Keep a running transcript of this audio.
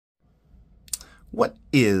What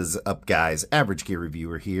is up, guys? Average Gear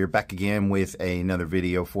Reviewer here, back again with another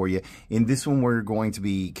video for you. In this one, we're going to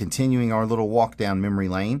be continuing our little walk down memory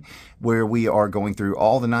lane, where we are going through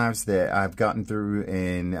all the knives that I've gotten through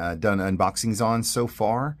and done unboxings on so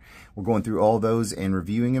far. We're going through all those and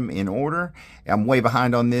reviewing them in order. I'm way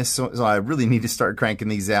behind on this, so I really need to start cranking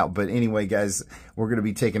these out. But anyway, guys, we're going to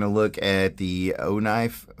be taking a look at the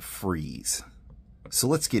Oknife Freeze. So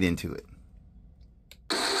let's get into it.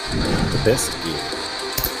 The best gear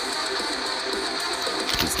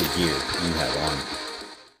is the gear you have on.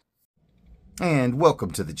 And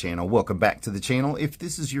welcome to the channel. Welcome back to the channel. If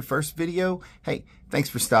this is your first video, hey, thanks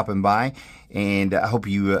for stopping by. And I hope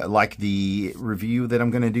you like the review that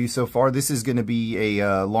I'm going to do so far. This is going to be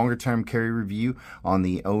a longer term carry review on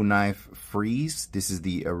the Oknife Freeze. This is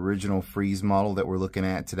the original Freeze model that we're looking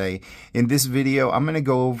at today. In this video, I'm going to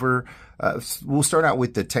go over, we'll start out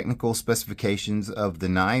with the technical specifications of the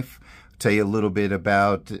knife. Tell you a little bit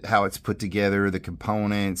about how it's put together, the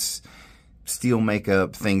components, steel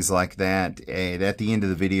makeup, things like that. And at the end of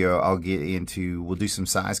the video, I'll get into, we'll do some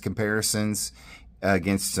size comparisons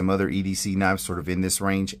against some other EDC knives sort of in this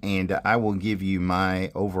range, and I will give you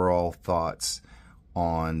my overall thoughts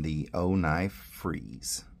on the Oknife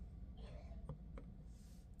Freeze.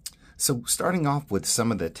 So starting off with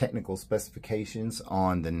some of the technical specifications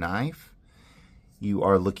on the knife, you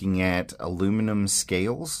are looking at aluminum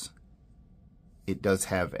scales. It does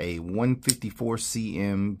have a 154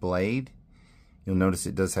 cm blade. You'll notice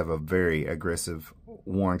it does have a very aggressive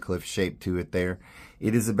Wharncliffe shape to it there.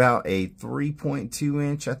 It is about a 3.2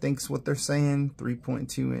 inch, I think is what they're saying.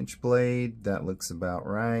 3.2 inch blade. That looks about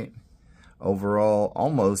right. Overall,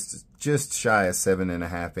 almost just shy of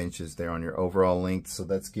 7.5 inches there on your overall length. So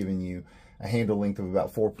that's giving you a handle length of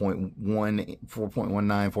about 4.19,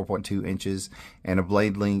 4.2 inches, and a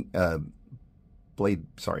blade length, blade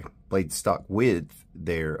stock width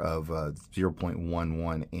there of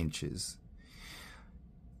 0.11 inches.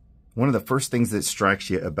 One of the first things that strikes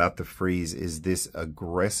you about the Freeze is this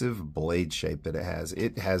aggressive blade shape that it has.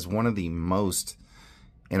 It has one of the most,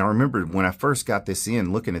 and I remember when I first got this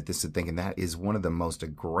in, looking at this and thinking that is one of the most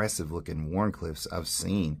aggressive looking Wharncliffes I've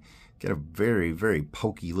seen. Get a very, very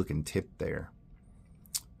pokey looking tip there.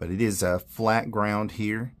 But it is a flat ground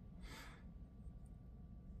here.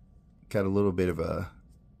 Got a little bit of a,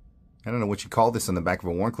 I don't know what you call this on the back of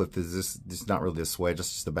a Wharncliffe. This is not really a swedge,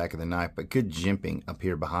 it's just the back of the knife, but good jimping up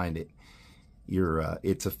here behind it.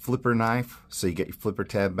 It's a flipper knife, so you get your flipper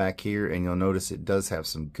tab back here, and you'll notice it does have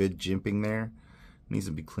some good jimping there. It needs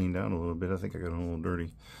to be cleaned out a little bit. I think I got it a little dirty.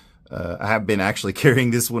 I have been actually carrying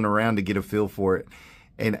this one around to get a feel for it.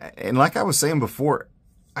 And like I was saying before,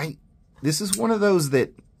 this is one of those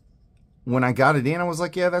that when I got it in, I was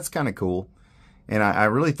like, yeah, that's kind of cool. And I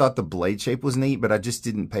really thought the blade shape was neat, but I just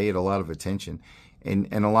didn't pay it a lot of attention. And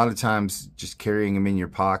a lot of times, just carrying them in your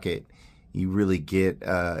pocket, you really get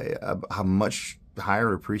a much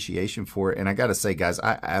higher appreciation for it. And I got to say, guys,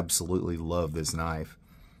 I absolutely love this knife.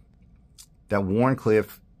 That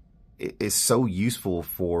Wharncliffe is so useful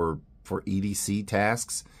for EDC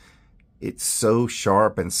tasks. It's so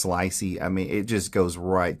sharp and slicey. I mean, it just goes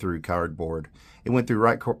right through cardboard. It went through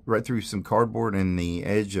right through some cardboard and the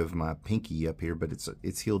edge of my pinky up here, but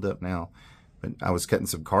it's healed up now. But I was cutting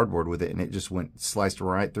some cardboard with it, and it just sliced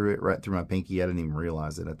right through it, right through my pinky. I didn't even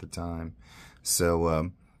realize it at the time.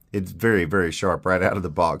 So it's very, very sharp right out of the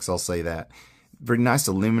box, I'll say that. Very nice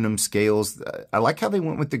aluminum scales. I like how they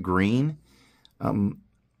went with the green. I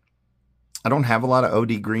don't have a lot of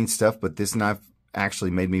OD green stuff, but this knife actually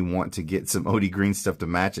made me want to get some OD green stuff to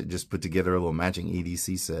match it. Just put together a little matching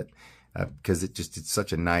EDC set. Because it's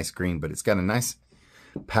such a nice green, but it's got a nice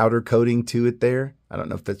powder coating to it there. I don't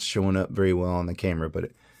know if that's showing up very well on the camera, but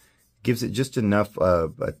it gives it just enough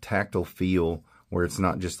of a tactile feel where it's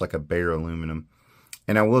not just like a bare aluminum.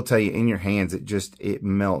 And I will tell you, in your hands, it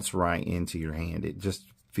melts right into your hand. It just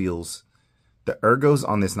feels, the ergos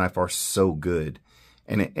on this knife are so good.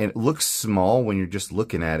 And it looks small when you're just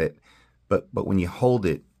looking at it, but when you hold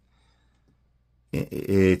it,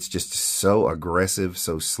 it's just so aggressive,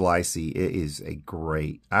 so slicey. It is a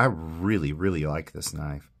great, I really, really like this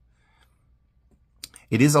knife.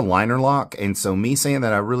 It is a liner lock, and so me saying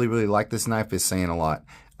that I really, really like this knife is saying a lot.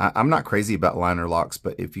 I'm not crazy about liner locks,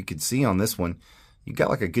 but if you could see on this one, you got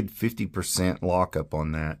like a good 50% lockup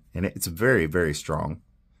on that, and it's very, very strong.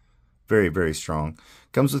 Very, very strong.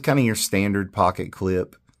 Comes with kind of your standard pocket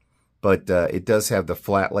clip, but it does have the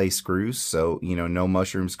flat lay screws, so, you know, no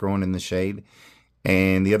mushrooms growing in the shade.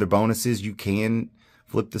 And the other bonus is you can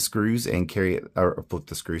flip the screws and carry it, or flip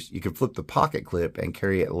the screws. You can flip the pocket clip and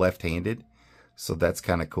carry it left-handed. So that's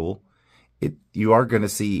kind of cool. you are going to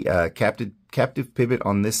see captive pivot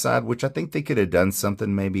on this side, which I think they could have done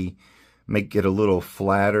something, maybe make it a little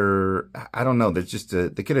flatter. I don't know. There's just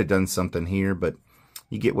they could have done something here, but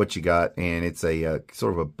you get what you got, and it's a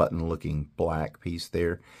sort of a button-looking black piece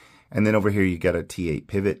there. And then over here you got a T8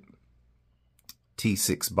 pivot,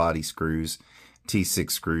 T6 body screws,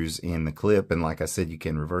 T6 screws in the clip, and like I said, you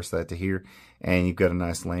can reverse that to here, and you've got a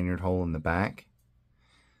nice lanyard hole in the back.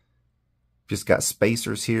 Just got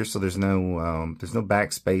spacers here, so there's no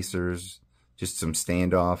back spacers, just some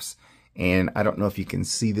standoffs. And I don't know if you can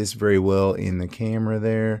see this very well in the camera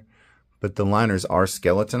there, but the liners are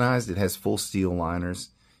skeletonized. It has full steel liners.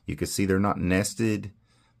 You can see they're not nested.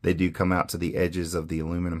 They do come out to the edges of the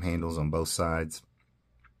aluminum handles on both sides.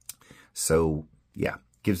 So yeah,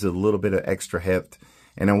 gives it a little bit of extra heft.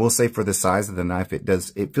 And I will say, for the size of the knife,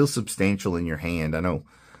 it feels substantial in your hand. I know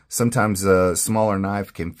sometimes a smaller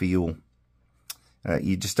knife can feel,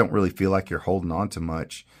 you just don't really feel like you're holding on to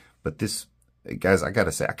much. But this, guys, I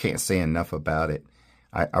gotta say, I can't say enough about it.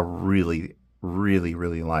 I really, really,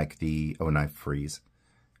 really like the Oknife Freeze.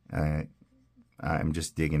 I'm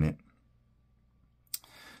just digging it.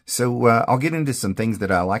 So I'll get into some things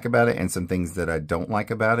that I like about it and some things that I don't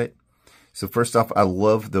like about it. So first off, I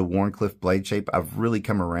love the Wharncliffe blade shape. I've really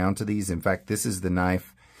come around to these. In fact, this is the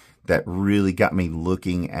knife that really got me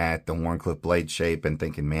looking at the Wharncliffe blade shape and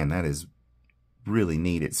thinking, man, that is really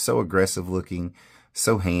neat. It's so aggressive looking,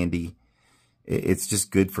 so handy. It's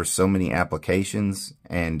just good for so many applications.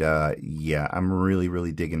 And yeah, I'm really,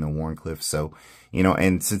 really digging the Wharncliffe. So, you know,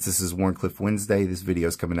 and since this is Wharncliffe Wednesday, this video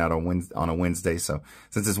is coming out on a Wednesday. So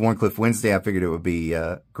since it's Wharncliffe Wednesday, I figured it would be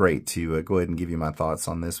great to go ahead and give you my thoughts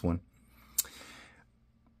on this one.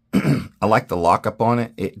 I like the lockup on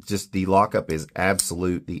it. The lockup is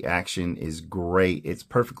absolute. The action is great. It's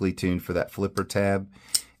perfectly tuned for that flipper tab.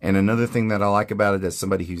 And another thing that I like about it, as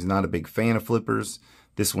somebody who's not a big fan of flippers,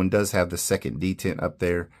 this one does have the second detent up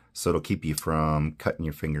there, so it'll keep you from cutting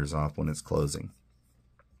your fingers off when it's closing.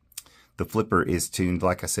 The flipper is tuned,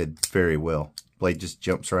 like I said, very well. Blade just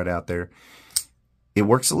jumps right out there. It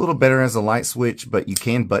works a little better as a light switch, but you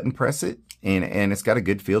can button press it, and it's got a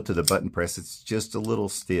good feel to the button press. It's just a little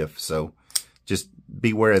stiff, so just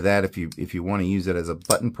beware of that. If you want to use it as a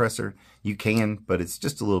button presser, you can, but it's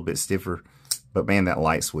just a little bit stiffer. But man, that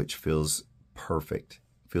light switch feels perfect.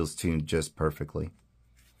 Feels tuned just perfectly.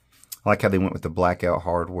 I like how they went with the blackout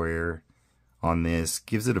hardware on this.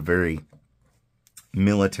 Gives it a very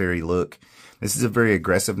military look. This is a very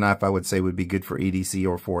aggressive knife. I would say would be good for EDC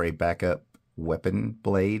or for a backup weapon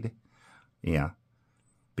blade. Yeah,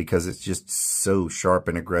 because it's just so sharp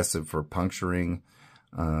and aggressive for puncturing,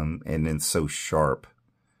 and then so sharp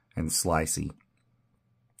and slicey.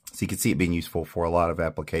 So you can see it being useful for a lot of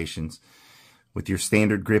applications. With your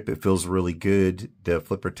standard grip, it feels really good. The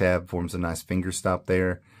flipper tab forms a nice finger stop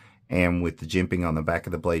there. And with the jimping on the back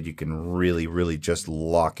of the blade, you can really, really just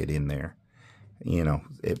lock it in there. You know,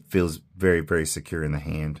 it feels very, very secure in the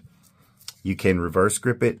hand. You can reverse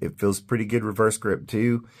grip it. It feels pretty good reverse grip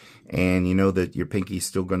too. And you know that your pinky's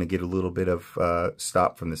still going to get a little bit of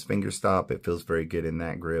stop from this finger stop. It feels very good in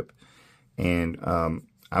that grip. And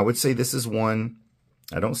I would say this is one,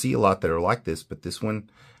 I don't see a lot that are like this, but this one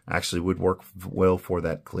actually would work well for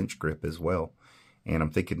that clinch grip as well. And I'm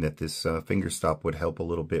thinking that this finger stop would help a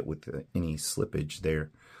little bit with any slippage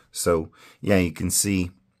there. So yeah, you can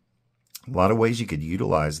see a lot of ways you could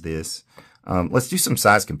utilize this. Let's do some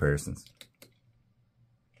size comparisons.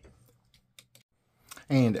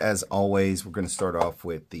 And as always, we're going to start off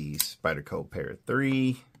with the Spyderco Para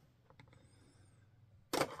 3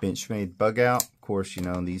 Benchmade Bug Out. Of course, you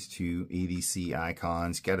know, these two EDC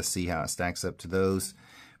icons. Got to see how it stacks up to those.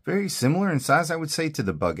 Very similar in size, I would say, to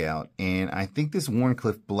the Bug Out. And I think this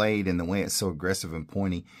Wharncliffe blade, and the way it's so aggressive and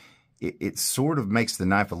pointy, it sort of makes the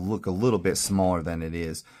knife look a little bit smaller than it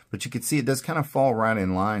is. But you can see it does kind of fall right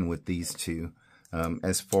in line with these two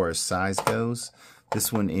as far as size goes.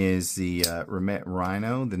 This one is the Remet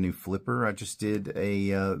Rhino, the new flipper. I just did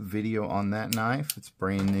a video on that knife. It's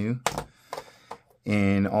brand new.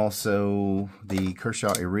 And also the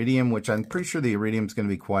Kershaw Iridium, which I'm pretty sure the Iridium is going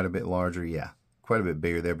to be quite a bit larger. Yeah, quite a bit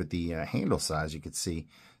bigger there, but the handle size, you can see,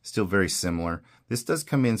 still very similar. This does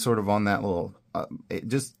come in sort of on that little, it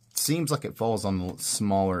just seems like it falls on the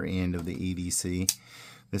smaller end of the EDC.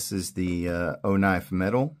 This is the Oknife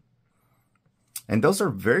Metal. And those are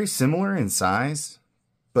very similar in size,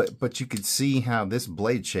 but you could see how this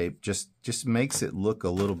blade shape just makes it look a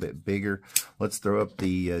little bit bigger. Let's throw up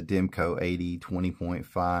the Demko 80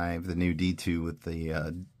 20.5, the new D2 with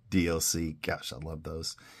the DLC. Gosh, I love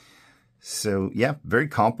those. So yeah, very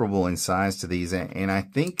comparable in size to these. And I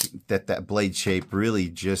think that blade shape really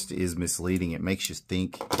just is misleading. It makes you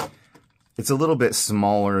think it's a little bit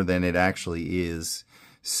smaller than it actually is.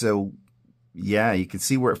 So yeah, you can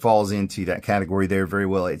see where it falls into that category there very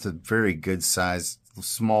well. It's a very good size,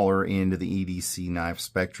 smaller end of the EDC knife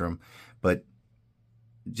spectrum, but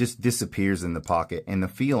just disappears in the pocket. And the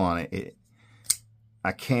feel on it,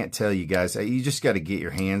 I can't tell you guys. You just got to get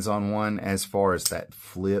your hands on one. As far as that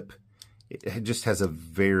flip, it just has a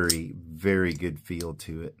very, very good feel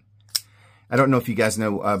to it. I don't know if you guys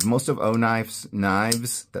know, most of Oknife's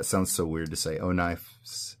knives, that sounds so weird to say,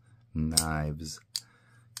 Oknife's knives.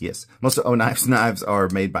 Yes, most of Oknife's knives are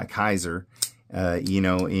made by Kaiser. You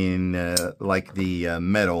know, in like the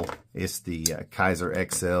metal, it's the Kaiser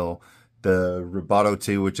XL, the Roboto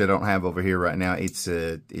 2, which I don't have over here right now. It's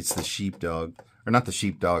the Sheepdog, or not the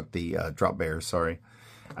Sheepdog, the Drop Bear, sorry.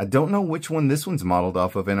 I don't know which one this one's modeled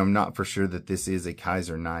off of, and I'm not for sure that this is a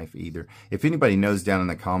Kaiser knife either. If anybody knows down in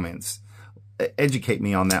the comments, educate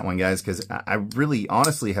me on that one, guys, because I really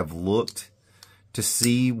honestly have looked to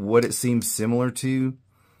see what it seems similar to,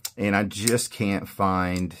 and I just can't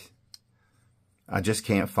find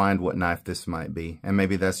what knife this might be. And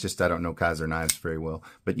maybe that's just, I don't know Kaiser knives very well.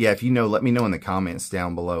 But yeah, if you know, let me know in the comments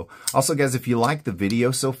down below. Also, guys, if you like the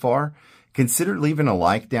video so far, consider leaving a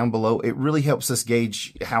like down below. It really helps us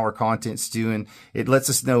gauge how our content's doing. It lets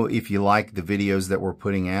us know if you like the videos that we're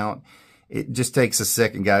putting out. It just takes a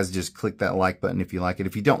second, guys. Just click that like button if you like it.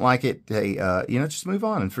 If you don't like it, hey, you know, just move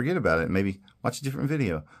on and forget about it. Maybe watch a different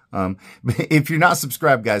video. But if you're not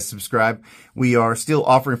subscribed, guys, subscribe. We are still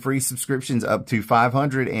offering free subscriptions up to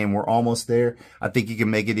 500, and we're almost there. I think you can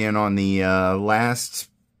make it in on the last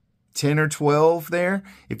 10 or 12 there.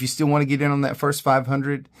 If you still want to get in on that first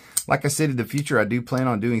 500, like I said, in the future, I do plan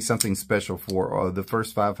on doing something special for the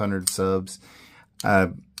first 500 subs.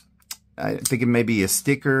 I think it may be a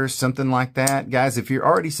sticker, something like that. Guys, if you're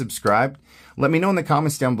already subscribed, let me know in the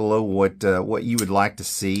comments down below what you would like to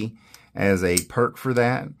see as a perk for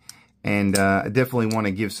that. And I definitely want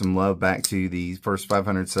to give some love back to the first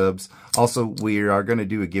 500 subs. Also, we are going to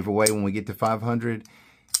do a giveaway when we get to 500.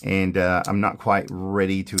 And I'm not quite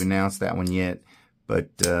ready to announce that one yet. But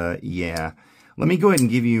yeah, let me go ahead and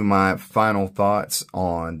give you my final thoughts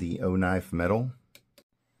on the Oknife metal.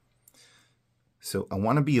 So I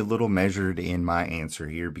want to be a little measured in my answer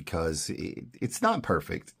here because it's not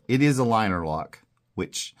perfect. It is a liner lock,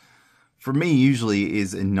 which for me usually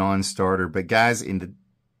is a non-starter. But guys, in the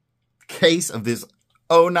case of this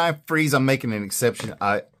Oknife Freeze, I'm making an exception.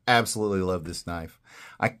 I absolutely love this knife.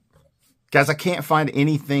 Guys, I can't find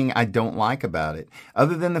anything I don't like about it,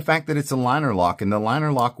 other than the fact that it's a liner lock, and the liner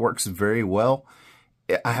lock works very well.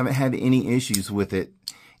 I haven't had any issues with it,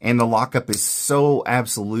 and the lockup is so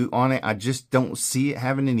absolute on it. I just don't see it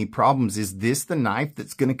having any problems. Is this the knife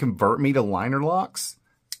that's going to convert me to liner locks?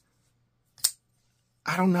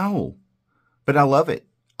 I don't know, but I love it.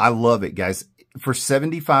 I love it, guys. For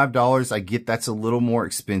 $75, I get that's a little more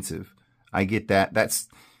expensive. I get that. That's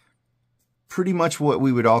pretty much what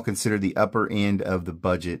we would all consider the upper end of the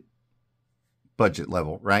budget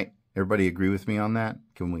level, right? Everybody agree with me on that?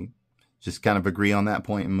 Can we just kind of agree on that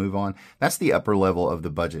point and move on? That's the upper level of the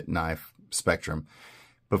budget knife spectrum.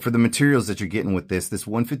 But for the materials that you're getting with this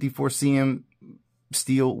 154 cm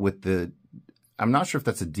steel with the, I'm not sure if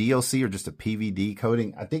that's a DLC or just a PVD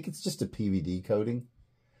coating. I think it's just a PVD coating.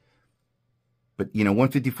 But, you know,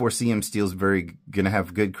 154 cm steel is going to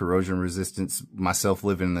have good corrosion resistance. Myself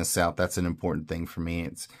living in the South, that's an important thing for me.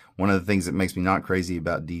 It's one of the things that makes me not crazy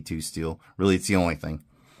about D2 steel. Really, it's the only thing.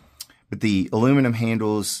 But the aluminum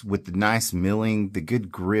handles with the nice milling, the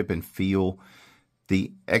good grip and feel,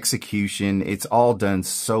 the execution, it's all done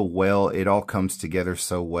so well. It all comes together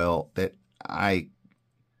so well that I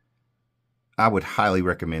would highly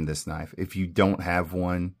recommend this knife. If you don't have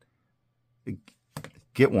one,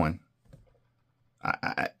 get one.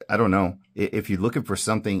 I don't know. If you're looking for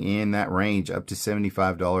something in that range, up to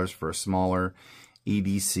 $75 for a smaller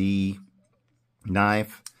EDC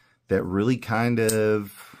knife that really kind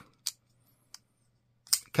of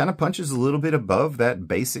punches a little bit above that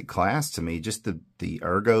basic class to me. Just the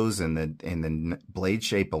ergos and the blade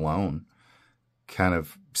shape alone kind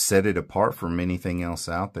of set it apart from anything else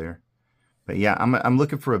out there. But yeah, I'm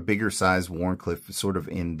looking for a bigger size Wharncliffe, sort of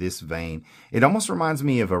in this vein. It almost reminds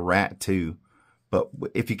me of a Rat 2. But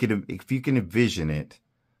if you can envision it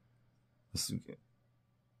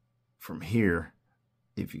from here,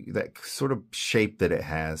 that sort of shape that it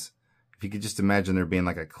has, if you could just imagine there being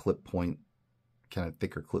like a clip point, kind of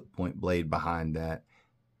thicker clip point blade behind that.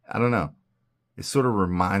 I don't know. It sort of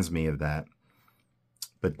reminds me of that.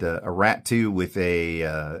 But a Rat 2 with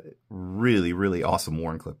a really, really awesome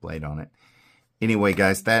Wharncliffe blade on it. Anyway,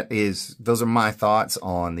 guys, those are my thoughts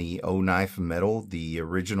on the Oknife metal, the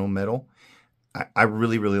original metal. I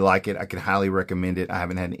really, really like it. I can highly recommend it. I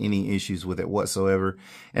haven't had any issues with it whatsoever.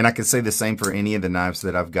 And I can say the same for any of the knives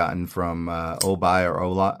that I've gotten from Obuy or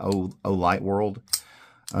Olight World.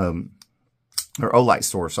 Or Olight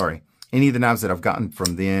Store, sorry. Any of the knives that I've gotten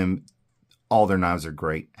from them, all their knives are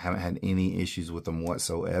great. Haven't had any issues with them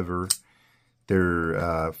whatsoever.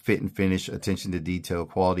 Their fit and finish, attention to detail,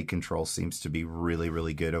 quality control seems to be really,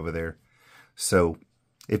 really good over there. So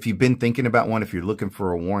if you've been thinking about one, if you're looking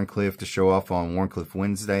for a Wharncliffe to show off on Wharncliffe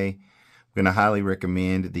Wednesday, I'm going to highly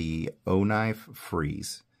recommend the Oknife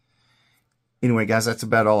Freeze. Anyway, guys, that's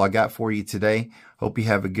about all I got for you today. Hope you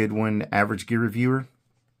have a good one, Average Gear Reviewer.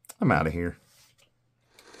 I'm out of here.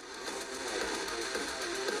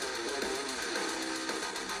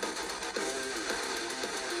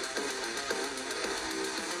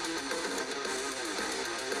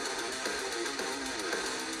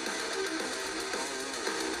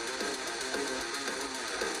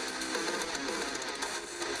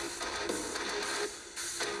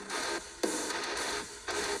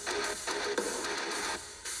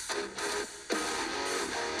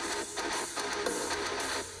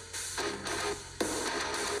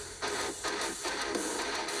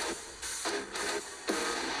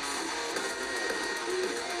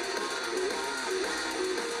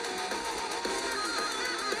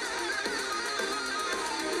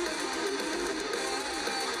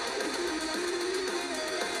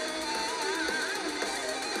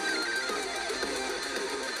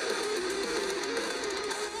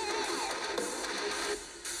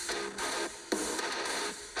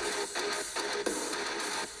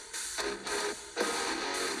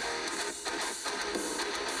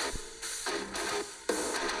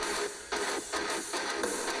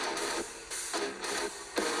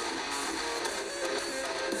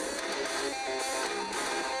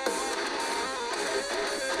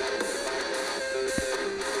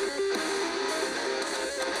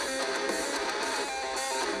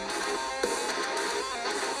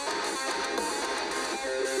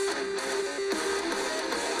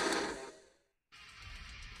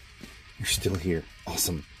 You're still here.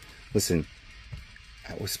 Awesome. Listen,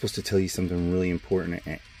 I was supposed to tell you something really important,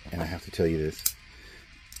 and I have to tell you this.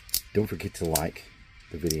 Don't forget to like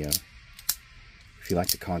the video. If you like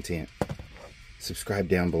the content, subscribe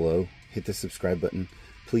down below. Hit the subscribe button.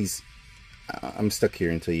 Please, I'm stuck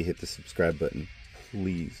here until you hit the subscribe button.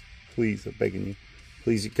 Please, please, I'm begging you.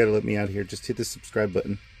 Please, you gotta let me out of here. Just hit the subscribe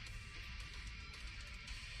button.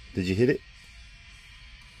 Did you hit it?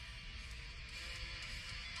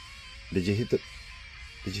 Did you hit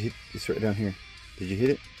it's right down here. Did you hit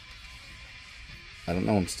it? I don't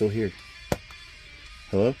know, I'm still here.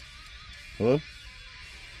 Hello? Hello?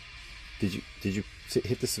 Did you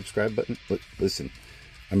hit the subscribe button? Look, listen,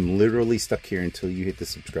 I'm literally stuck here until you hit the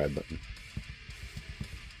subscribe button.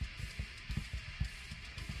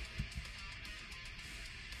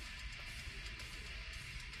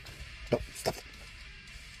 Oh, stop.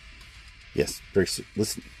 Yes,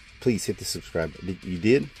 listen, please hit the subscribe button. You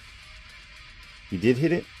did? You did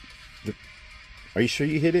hit it? Are you sure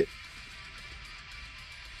you hit it?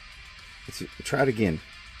 Try it again.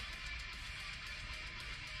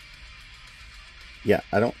 Yeah,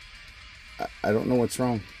 I don't know what's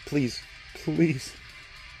wrong. Please, please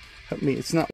help me. It's not